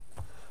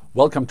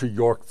Welcome to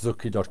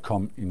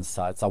YorkZucchi.com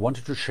Insights. I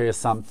wanted to share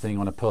something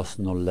on a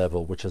personal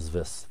level, which is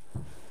this.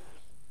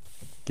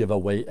 Give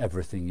away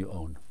everything you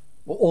own,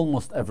 or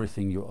almost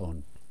everything you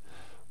own.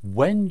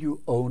 When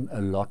you own a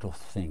lot of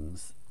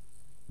things,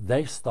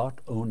 they start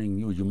owning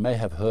you. You may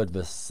have heard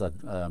this,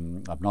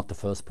 I'm not the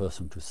first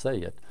person to say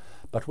it,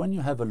 but when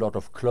you have a lot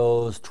of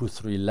clothes,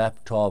 2-3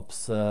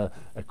 laptops, a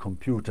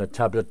computer,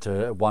 tablet,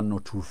 1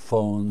 or 2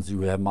 phones,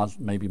 you have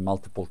maybe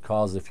multiple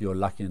cars if you're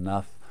lucky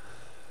enough,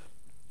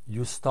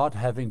 you start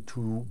having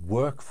to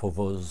work for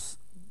those,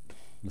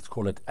 let's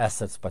call it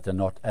assets, but they're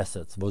not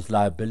assets, those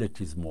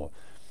liabilities more.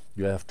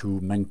 You have to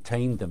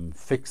maintain them,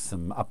 fix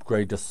them,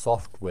 upgrade the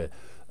software,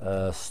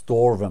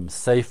 store them,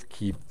 safe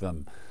keep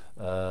them.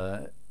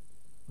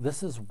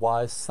 This is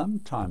why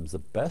sometimes the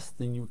best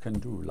thing you can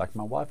do, like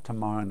my wife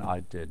Tamara and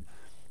I did,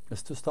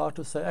 is to start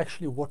to say,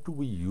 actually, what do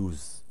we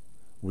use?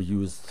 We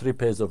use 3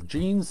 pairs of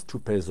jeans, 2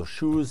 pairs of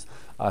shoes.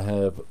 I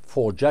have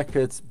 4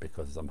 jackets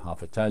because I'm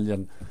half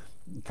Italian,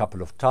 a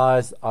couple of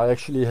ties. I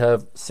actually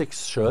have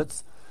 6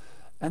 shirts,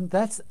 and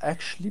that's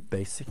actually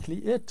basically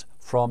it.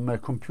 From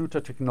computer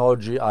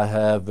technology, I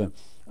have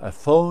a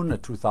phone, a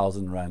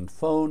 2,000 Rand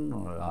phone,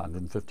 or a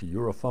 150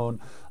 euro phone.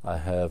 I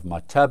have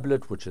my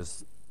tablet, which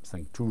is I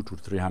think 200 to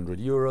 300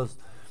 euros,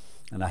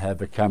 and I have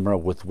a camera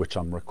with which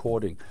I'm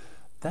recording.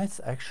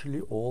 That's actually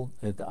all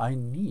that I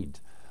need.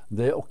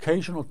 The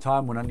occasional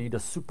time when I need a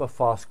super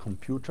fast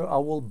computer, I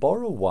will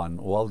borrow one,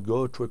 or I'll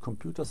go to a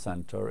computer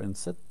center and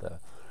sit there.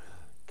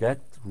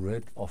 Get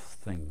rid of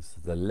things.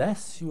 The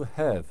less you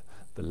have,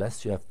 the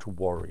less you have to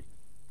worry,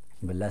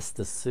 the less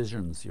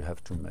decisions you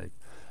have to make,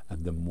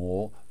 and the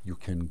more you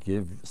can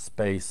give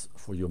space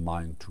for your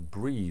mind to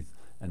breathe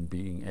and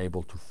being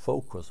able to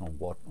focus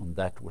on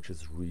that which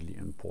is really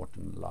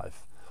important in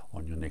life,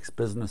 on your next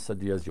business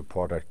ideas, your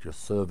product, your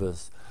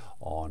service,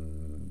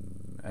 on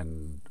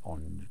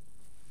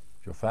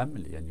your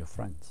family and your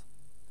friends.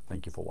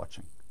 Thank you for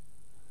watching.